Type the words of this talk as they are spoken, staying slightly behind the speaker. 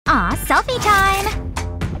Aw, selfie time!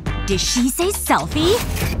 Did she say selfie?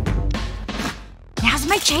 Now's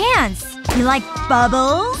my chance! You like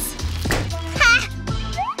bubbles? Ha!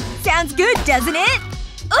 Sounds good, doesn't it?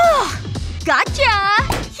 Ugh! Gotcha!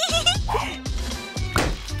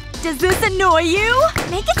 Does this annoy you?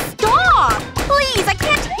 Make it stop! Please, I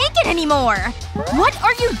can't take it anymore! What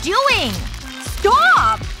are you doing?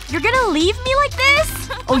 Stop! You're gonna leave me like this?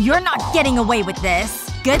 Oh, you're not getting away with this.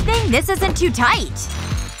 Good thing this isn't too tight.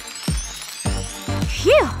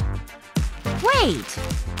 Phew. Wait.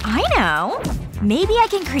 I know. Maybe I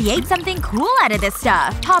can create something cool out of this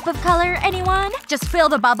stuff. Pop of color, anyone? Just fill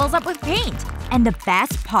the bubbles up with paint. And the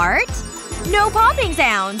best part? No popping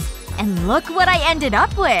sounds! And look what I ended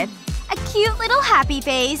up with. A cute little happy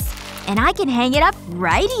face. And I can hang it up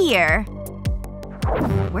right here.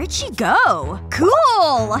 Where'd she go?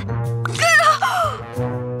 Cool!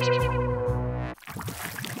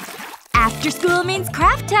 After school means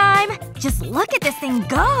craft time! Just look at this thing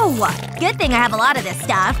go! Good thing I have a lot of this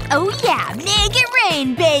stuff. Oh yeah, make it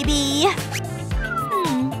rain, baby!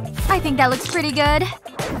 I think that looks pretty good.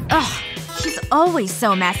 Ugh. She's always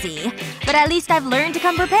so messy. But at least I've learned to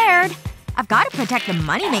come prepared. I've gotta protect the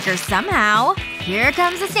moneymakers somehow. Here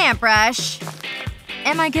comes the stamp brush.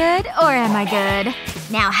 Am I good or am I good?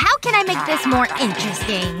 Now how can I make this more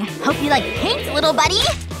interesting? Hope you like paint, little buddy!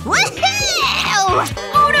 Woohoo!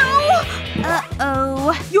 Oh no!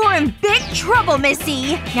 Uh-oh. You're in big trouble,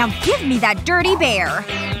 Missy! Now give me that dirty bear.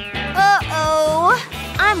 Uh-oh.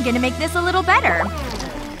 I'm gonna make this a little better.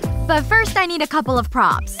 But first I need a couple of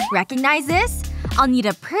props. Recognize this? I'll need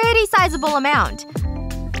a pretty sizable amount.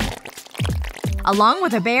 Along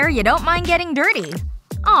with a bear you don't mind getting dirty.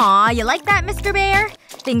 Aw, you like that, Mr. Bear?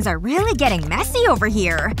 Things are really getting messy over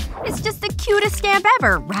here. It's just the cutest stamp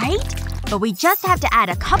ever, right? But we just have to add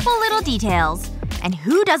a couple little details. And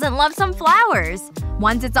who doesn't love some flowers?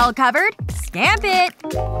 Once it's all covered, stamp it!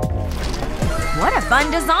 What a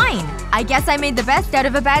fun design! I guess I made the best out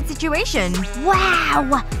of a bad situation.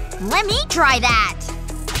 Wow! Let me try that!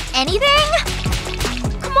 Anything?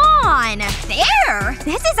 Come on! There!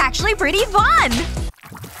 This is actually pretty fun!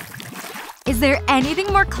 Is there anything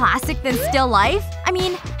more classic than still life? I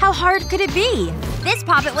mean, how hard could it be? This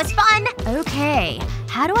poppet was fun! Okay.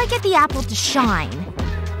 How do I get the apple to shine?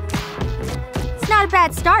 It's not a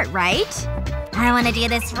bad start, right? I wanna do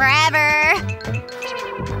this forever.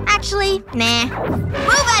 Actually, nah.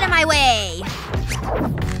 Move out of my way!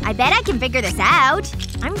 I bet I can figure this out.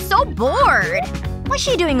 I'm so bored. What's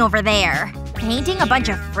she doing over there? Painting a bunch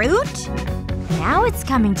of fruit? Now it's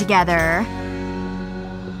coming together.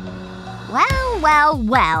 Well, well,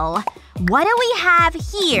 well. What do we have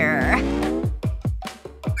here?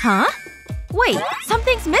 Huh? Wait,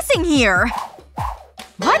 something's missing here.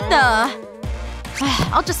 What the?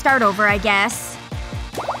 I'll just start over, I guess.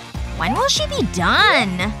 When will she be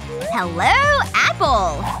done? Hello,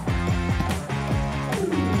 apple!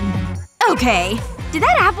 Okay. Did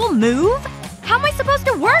that apple move? How am I supposed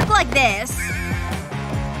to work like this?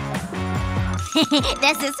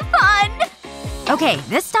 This is fun! Okay,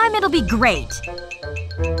 this time it'll be great.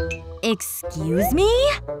 Excuse me?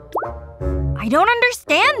 I don't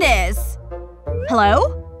understand this.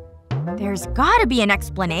 Hello? There's gotta be an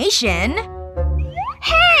explanation.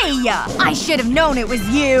 Hey! I should have known it was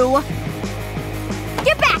you!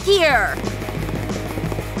 Get back here!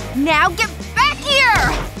 Now get back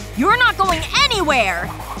here! You're not going anywhere!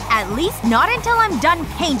 At least not until I'm done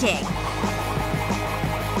painting.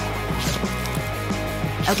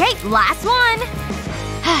 Okay, last one.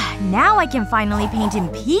 Now I can finally paint in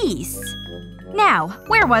peace. Now,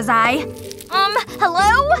 where was I?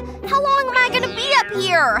 Hello? How long am I gonna be up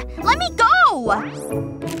here? Let me go!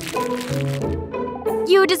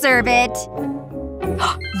 You deserve it.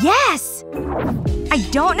 Yes! I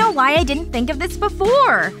don't know why I didn't think of this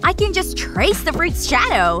before. I can just trace the fruit's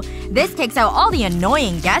shadow. This takes out all the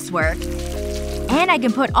annoying guesswork. And I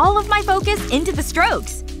can put all of my focus into the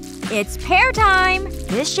strokes. It's pear time!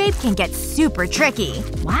 This shape can get super tricky.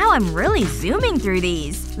 Wow, I'm really zooming through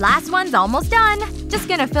these. Last one's almost done. Just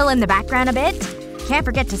gonna fill in the background a bit. Can't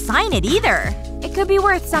forget to sign it either. It could be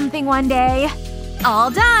worth something one day. All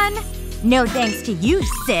done! No thanks to you,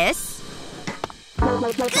 sis.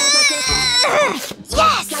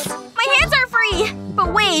 Yes! My hands are free!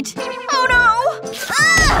 But wait. Oh no!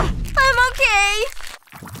 I'm okay!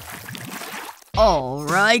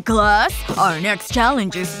 Alright, class. Our next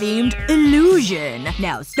challenge is themed illusion.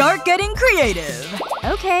 Now start getting creative.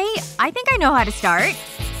 Okay, I think I know how to start.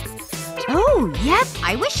 Oh, yep.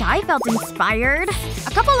 I wish I felt inspired.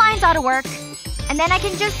 A couple lines ought to work. And then I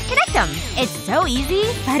can just connect them. It's so easy,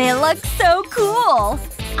 but it looks so cool.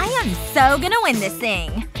 I am so gonna win this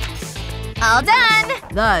thing. All done!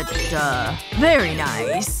 That's, very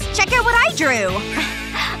nice. Check out what I drew!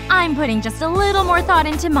 I'm putting just a little more thought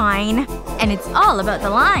into mine. And it's all about the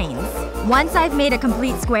lines. Once I've made a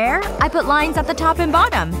complete square, I put lines at the top and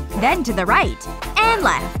bottom. Then to the right. And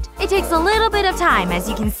left. It takes a little bit of time, as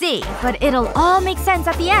you can see, but it'll all make sense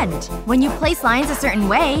at the end. When you place lines a certain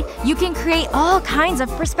way, you can create all kinds of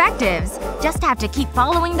perspectives. Just have to keep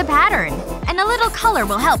following the pattern. And a little color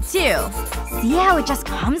will help too. See how it just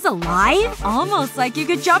comes alive? Almost like you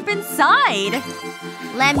could jump inside.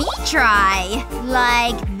 Let me try.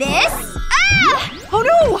 Like this? Ah! Oh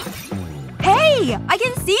no! Hey! I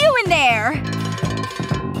can see you in there!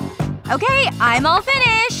 Okay, I'm all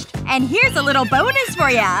finished. And here's a little bonus for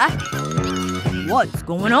ya. What's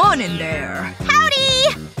going on in there?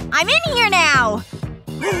 Howdy! I'm in here now!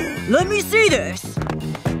 Let me see this.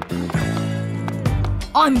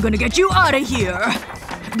 I'm gonna get you out of here.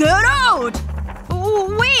 Get out!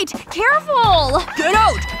 Oh, wait! Careful! Get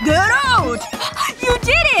out! Get out! You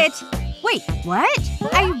did it! Wait, what?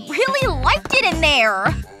 I really liked it in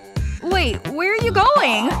there! Wait, where are you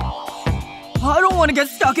going? I don't want to get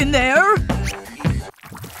stuck in there.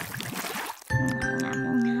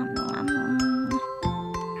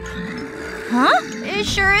 Huh? It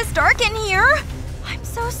sure is dark in here. I'm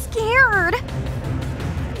so scared.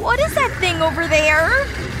 What is that thing over there?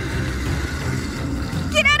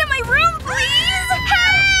 Get out of my room, please!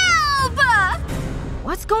 Help!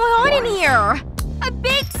 What's going on in here? A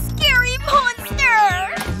big, scary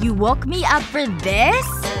monster! You woke me up for this?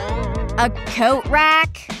 A coat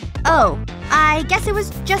rack? Oh, I guess it was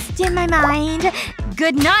just in my mind.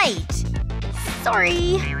 Good night.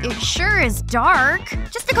 Sorry. It sure is dark.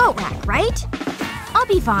 Just a coat rack, right? I'll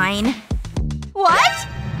be fine. What?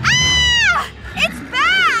 Ah! It's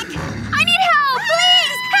back! I need help!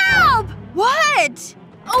 Please! Help! What?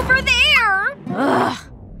 Over there! Ugh.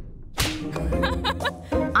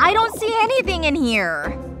 I don't see anything in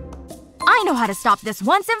here. I know how to stop this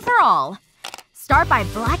once and for all. Start by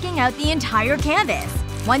blacking out the entire canvas.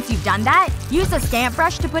 Once you've done that, use a stamp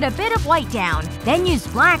brush to put a bit of white down. Then use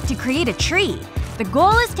black to create a tree. The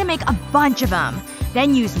goal is to make a bunch of them.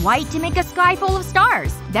 Then use white to make a sky full of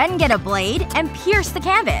stars. Then get a blade and pierce the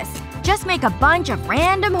canvas. Just make a bunch of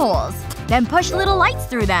random holes. Then push little lights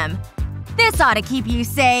through them. This ought to keep you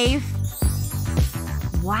safe.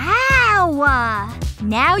 Wow!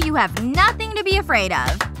 Now you have nothing to be afraid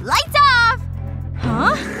of. Lights off!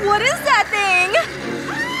 Huh? What is that thing?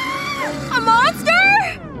 A monster?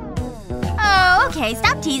 Oh, okay.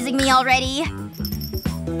 Stop teasing me already.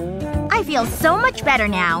 I feel so much better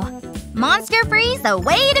now. Monster-free's the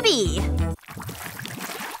way to be.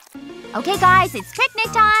 Okay guys, it's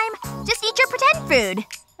picnic time. Just eat your pretend food.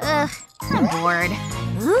 Ugh, I'm bored.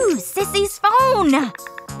 Ooh, Sissy's phone!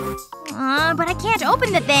 But I can't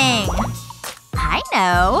open the thing. I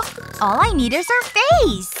know. All I need is her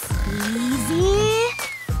face. Easy.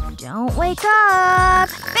 Don't wake up.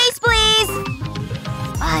 Face, please!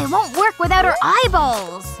 It won't work without her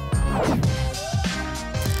eyeballs.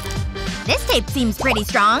 This tape seems pretty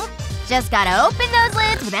strong. Just gotta open those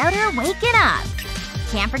lids without her waking up.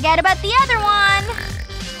 Can't forget about the other one.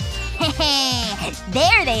 Hehe.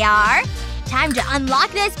 There they are. Time to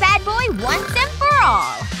unlock this bad boy once and for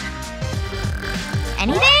all.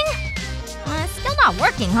 Anything? Still not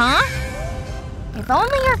working, huh? If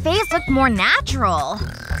only her face looked more natural.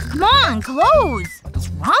 Come on, close! What's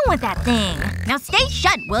wrong with that thing? Now stay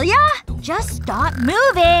shut, will ya? Just stop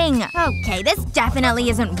moving! Okay, this definitely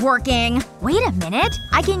isn't working. Wait a minute.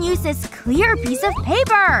 I can use this clear piece of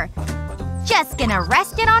paper. Just gonna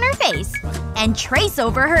rest it on her face. And trace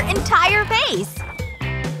over her entire face.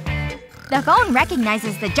 The phone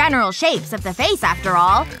recognizes the general shapes of the face after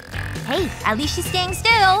all. Hey, at least she's staying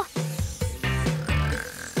still.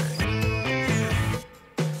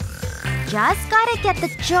 Just gotta get the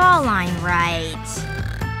jawline right.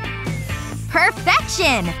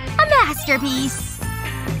 Perfection! A masterpiece!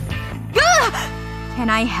 Ugh! Can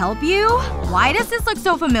I help you? Why does this look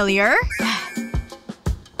so familiar?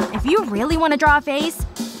 If you really want to draw a face,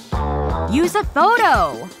 use a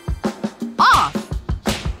photo. Off!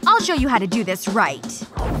 I'll show you how to do this right.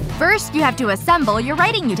 First, you have to assemble your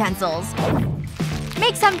writing utensils.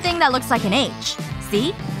 Make something that looks like an H.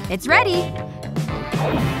 See? It's ready.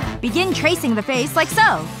 Begin tracing the face like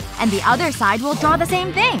so. And the other side will draw the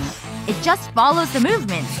same thing. It just follows the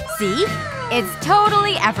movements. See? It's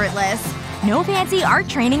totally effortless. No fancy art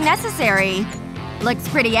training necessary. Looks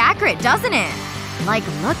pretty accurate, doesn't it? Like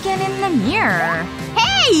looking in the mirror.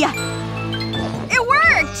 Hey! It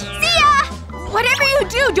worked! See ya! Whatever you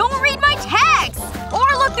do, don't read my text! Or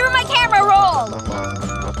look through my camera roll!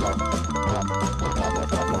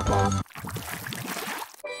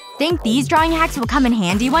 Think these drawing hacks will come in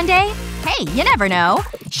handy one day? Hey, you never know.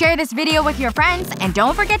 Share this video with your friends, and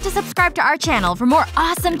don't forget to subscribe to our channel for more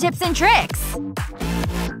awesome tips and tricks!